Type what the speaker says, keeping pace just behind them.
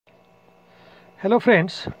Hello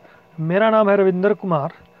friends, मेरा नाम है रविंद्र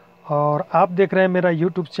कुमार और आप देख रहे हैं मेरा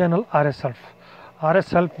यूट्यूब चैनल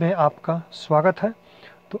RShelp में आपका स्वागत है।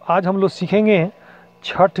 तो आज हम लोग सीखेंगे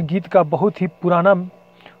छठ गीत का बहुत ही पुराना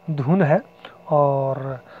धुन है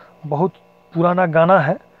और बहुत पुराना गाना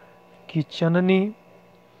है कि चननी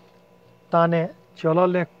ताने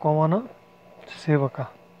चलाले कौन सेवका।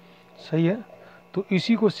 सही है, तो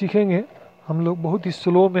इसी को सीखेंगे हम लोग। बहुत ही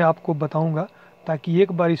स्लो में आपको बताऊंगा ताकि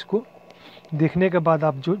एक बार इसको देखने के बाद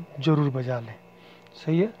आप जो जरूर बजा लें।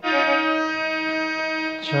 सही है।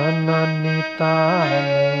 चननी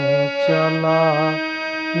ताने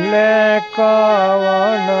चलाले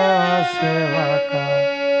कौन सेवका,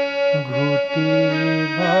 घुटी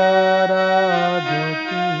भरा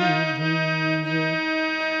धोती भींजे।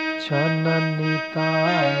 चननी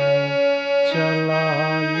ताने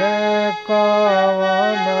चलाले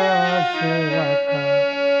कौन सेवका,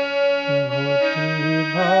 घुटी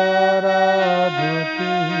भरा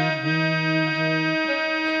धोती भींजे।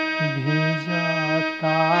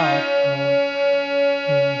 भींजाता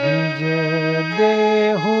भींजे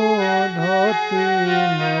देहु धोती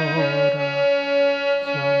मोरा,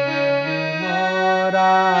 चननी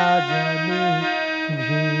मोरा जनी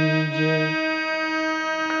भींजे।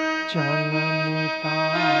 चननी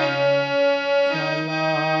ताने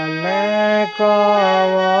चलाले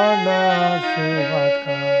कौन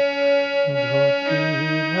सेवका, धोती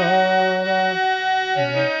भरा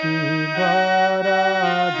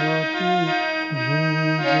धोती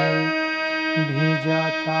भींजे।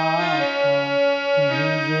 भींजाता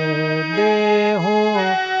भींजे देहु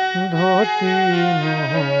धोती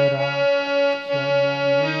मोरा,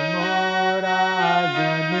 चननी मोरा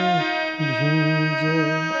जनी भींजे।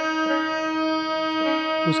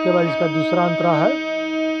 उसके बाद इसका दूसरा अंतरा है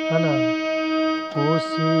ना।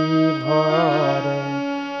 कोसी भरे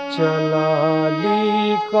चलाली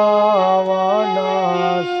कौन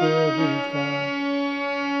सेविका,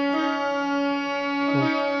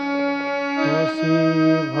 कोसी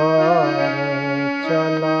भरे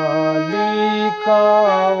चलाली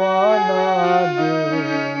कौन दे।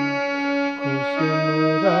 कुसुम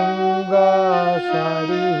रंगा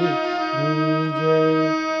साड़ी भींजे,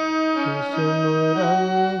 कुसुम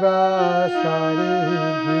रंगा साड़ी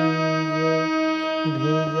भींजे।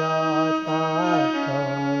 भींजाता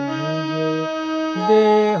भींजे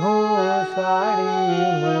देहु साड़ी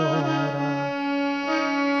मोरा,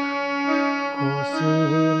 कोसी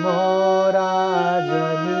मोरा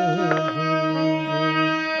जनी भींजे।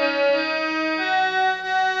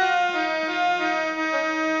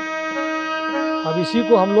 अब इसी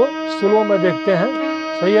को हम लोग स्लो में देखते हैं।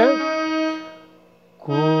 सही है।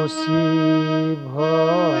 कोसी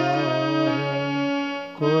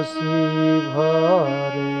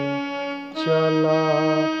भरे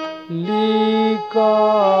चलाली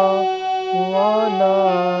कौन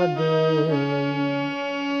दे।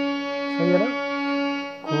 सही है ना।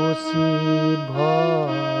 कोसी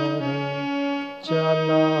भरे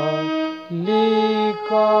चलाली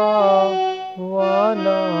कौन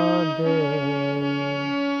दे।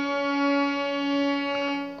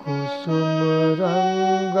 कुसुम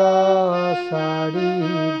रंगा साड़ी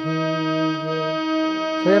भींजे।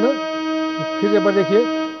 सही है ना। फिर एक बार देखिए।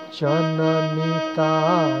 चननी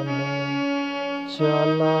ताने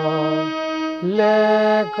चलाले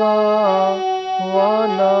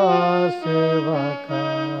कौन सेवका,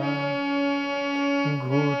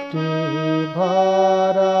 घुटी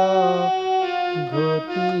भरा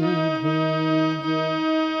धोती भींजे।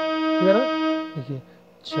 ठीक है ना। देखिए।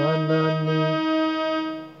 चननी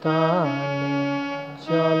ताने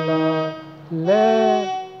चलाले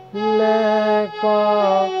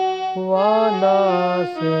कौन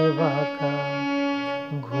सेवका,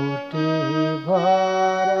 घुटी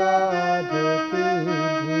भरा धोती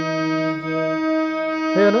भींजे।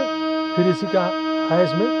 है ना। फिर इसी का है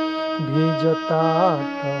इसमें। भींजता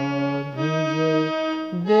भींजे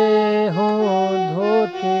देहु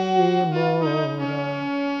धोती मोरा,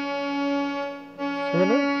 है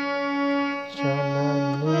ना।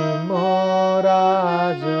 चननी मोरा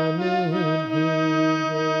जनी भींजे।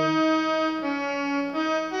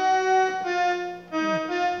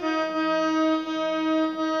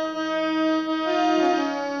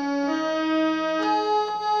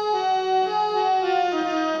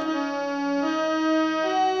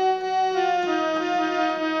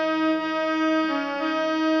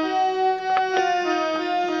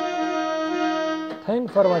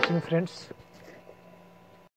 Thanks for watching, friends.